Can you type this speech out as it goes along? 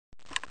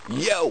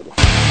Yo!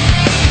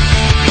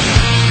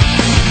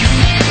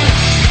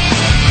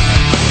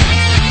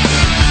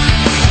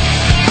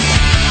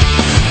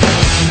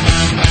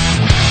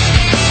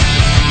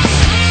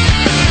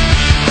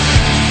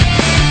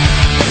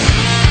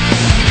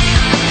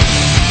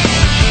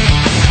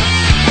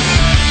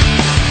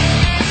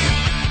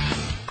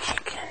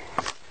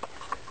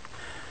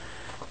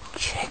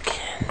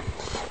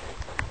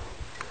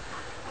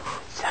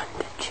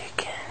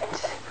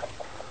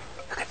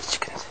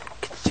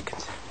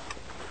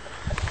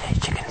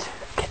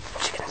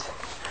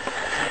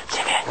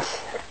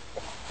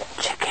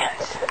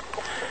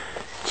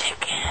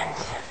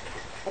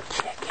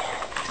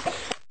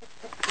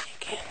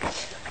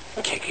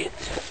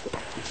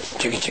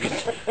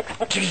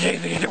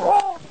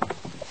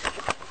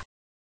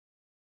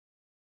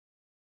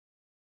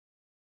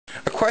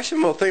 A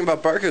questionable thing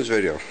about Barker's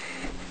video.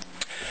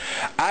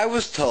 I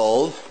was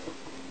told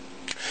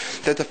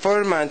that the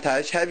photo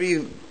montage had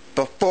to be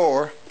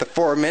before the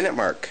 4-minute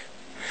mark.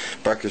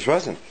 Barker's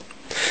wasn't.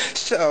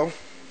 So,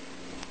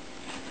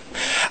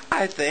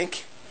 I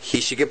think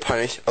he should get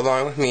punished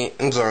along with me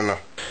and Zona.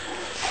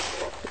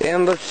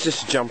 And let's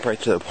just jump right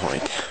to the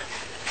point.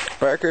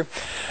 Barker,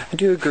 I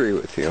do agree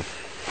with you.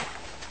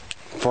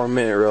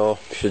 4-minute rule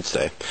should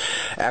stay.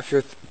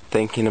 After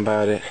thinking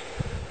about it,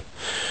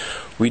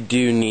 we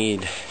do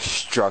need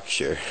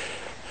structure.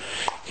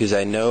 Because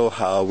I know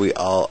how we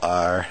all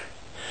are,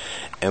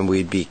 and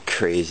we'd be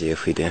crazy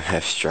if we didn't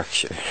have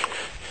structure.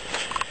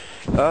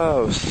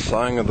 Oh,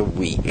 Song of the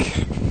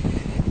Week.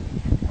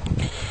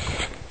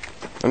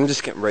 I'm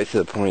just getting right to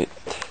the point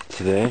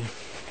today.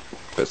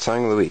 But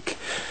Song of the Week.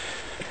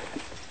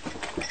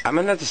 I'm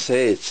gonna have to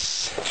say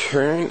it's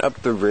Turn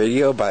Up the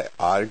Radio by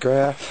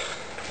Autograph.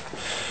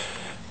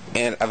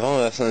 And I've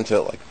only listened to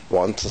it like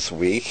once this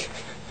week.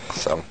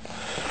 So,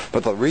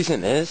 but the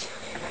reason is,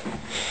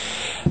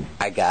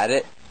 I got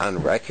it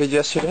on record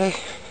yesterday.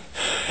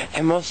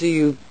 And most of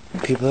you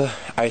people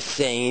are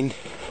saying,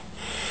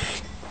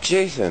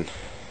 Jason,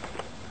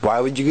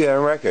 why would you get it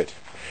on record?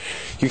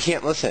 You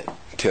can't listen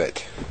to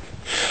it.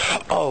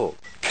 Oh,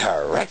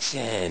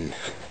 correction.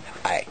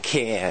 I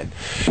can.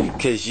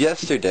 Because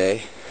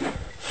yesterday,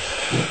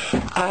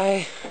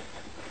 I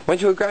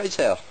went to a garage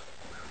sale.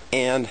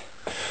 And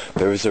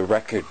there was a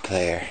record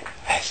player.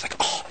 I was like,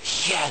 oh,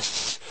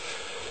 yes.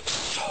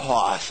 So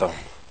awesome.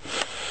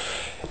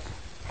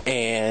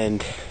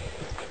 And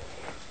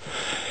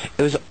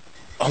it was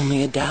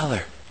only $1.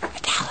 $1.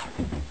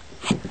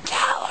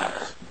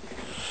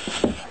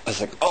 I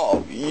was like,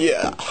 oh,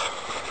 yeah.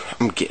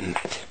 I'm getting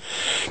it.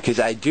 Because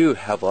I do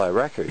have a lot of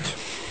records.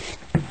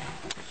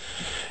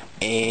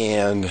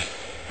 And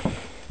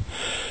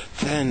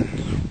then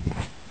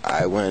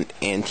I went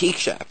antique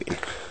shopping.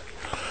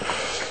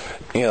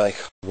 And you're like,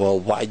 well,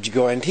 why'd you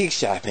go antique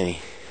shopping?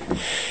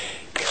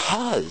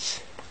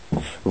 Because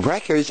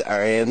records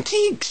are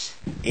antiques.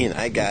 And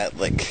I got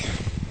like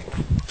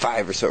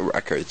 5 or so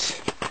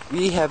records.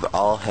 We have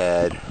all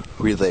had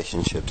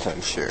relationships,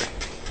 I'm sure.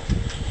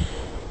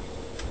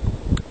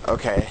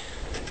 Okay.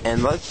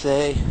 And let's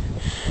say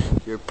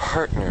your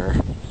partner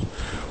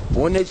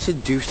wanted to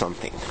do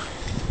something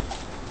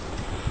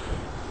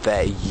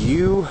that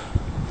you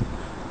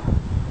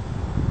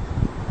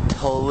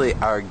totally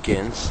are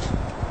against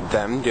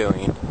them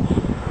doing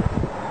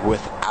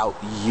without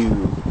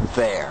you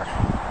there.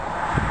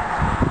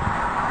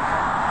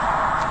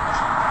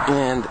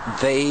 And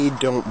they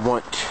don't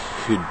want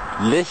to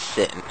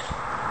listen.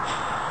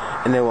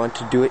 And they want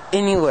to do it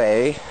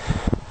anyway.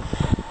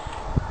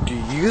 Do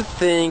you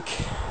think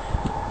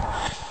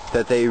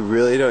that they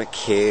really don't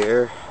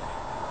care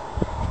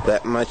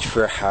that much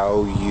for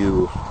how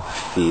you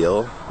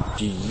feel?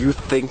 Do you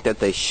think that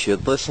they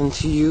should listen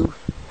to you?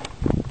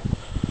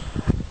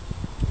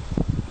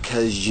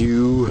 Because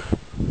you,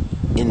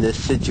 in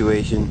this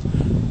situation,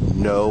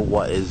 know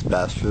what is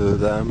best for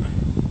them.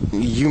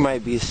 You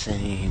might be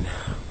saying,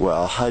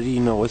 well, how do you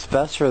know what's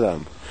best for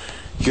them?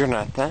 You're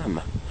not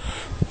them.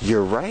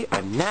 You're right,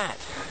 I'm not.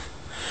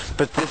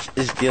 But this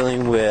is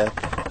dealing with...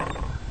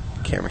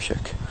 Camera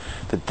shook.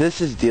 But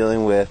this is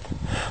dealing with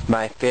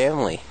my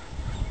family.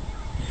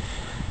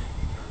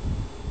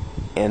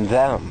 And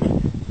them.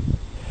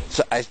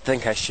 So I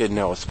think I should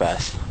know what's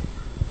best.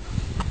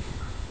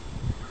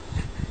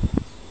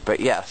 But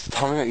yes,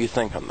 tell me what you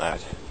think on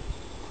that.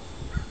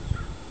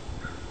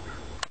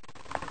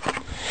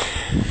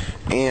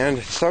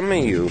 And some of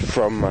you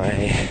from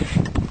my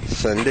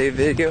Sunday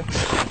video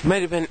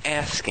might have been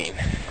asking,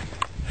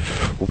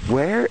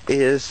 where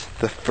is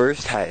the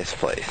first highest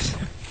place?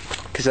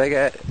 Because I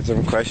got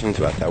some questions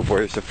about that.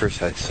 Where's the first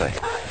highest place?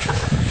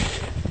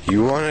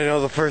 You want to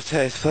know the first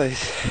highest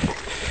place?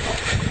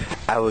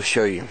 I will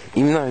show you.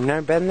 Even though I've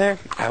never been there,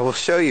 I will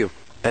show you.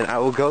 And I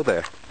will go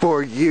there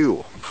for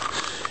you.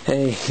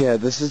 Hey, yeah,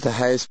 this is the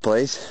highest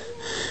place.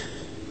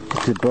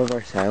 It's above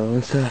our silo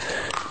and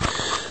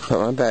stuff. But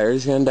my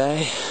battery's gonna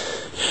die.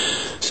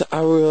 So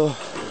I will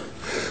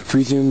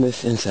resume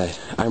this inside.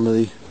 I'm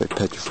really like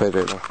petrified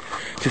right now.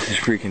 This is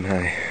freaking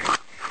high.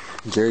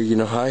 Jerry, you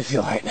know how I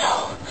feel right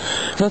now.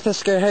 not that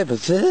scary high,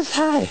 but it is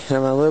high. And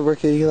I'm a little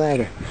rickety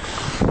ladder.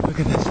 Look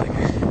at this thing.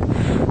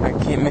 I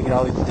can't make it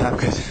all the way to the top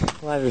because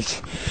the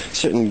ladder's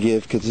starting to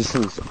give because this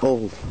thing's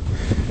old.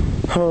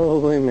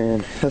 Holy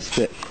man, that's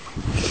thick.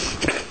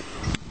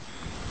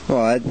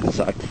 Well, that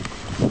sucked.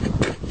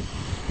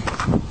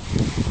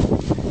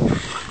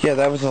 Yeah,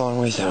 that was a long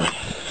ways down.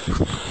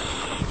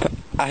 But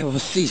I will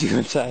see you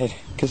inside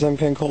because I'm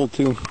feeling cold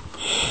too.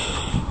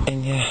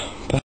 And yeah,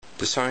 but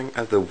the song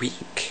of the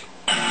week.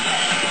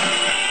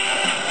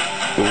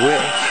 With a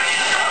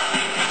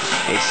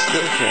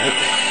still hit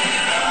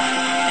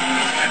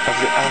of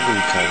the album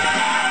cover.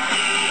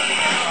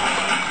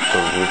 The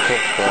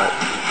Wicked Butt.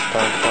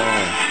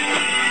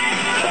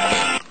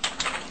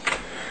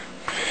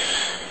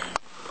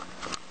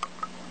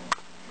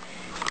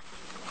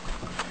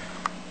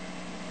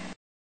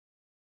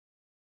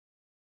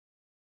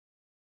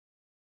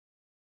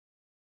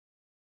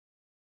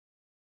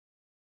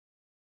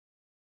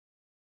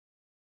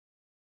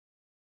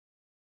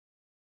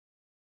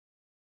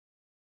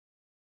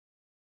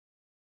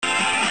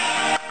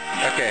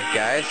 Okay,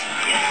 guys,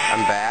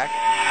 I'm back.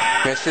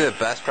 You see the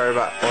best part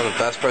about one of the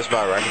best parts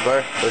about a record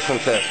player? Listen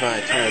to this when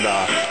I turn it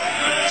off.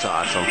 It's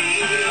awesome.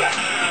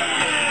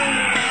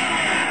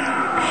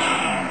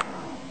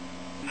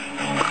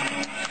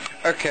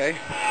 Okay,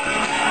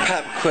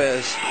 pop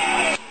quiz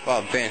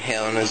while Van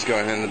Halen is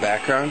going in the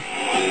background.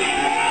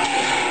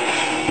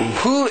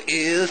 Who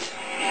is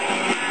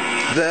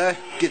the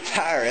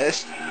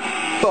guitarist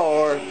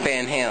for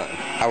Van Halen?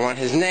 I want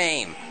his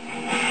name.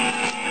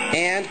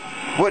 And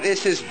what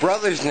is his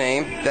brother's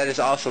name that is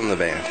also in the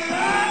band?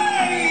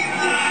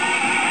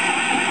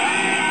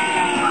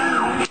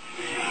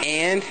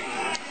 And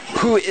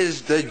who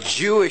is the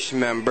Jewish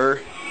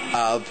member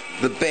of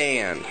the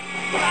band?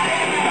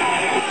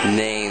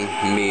 Name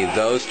me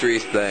those three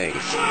things.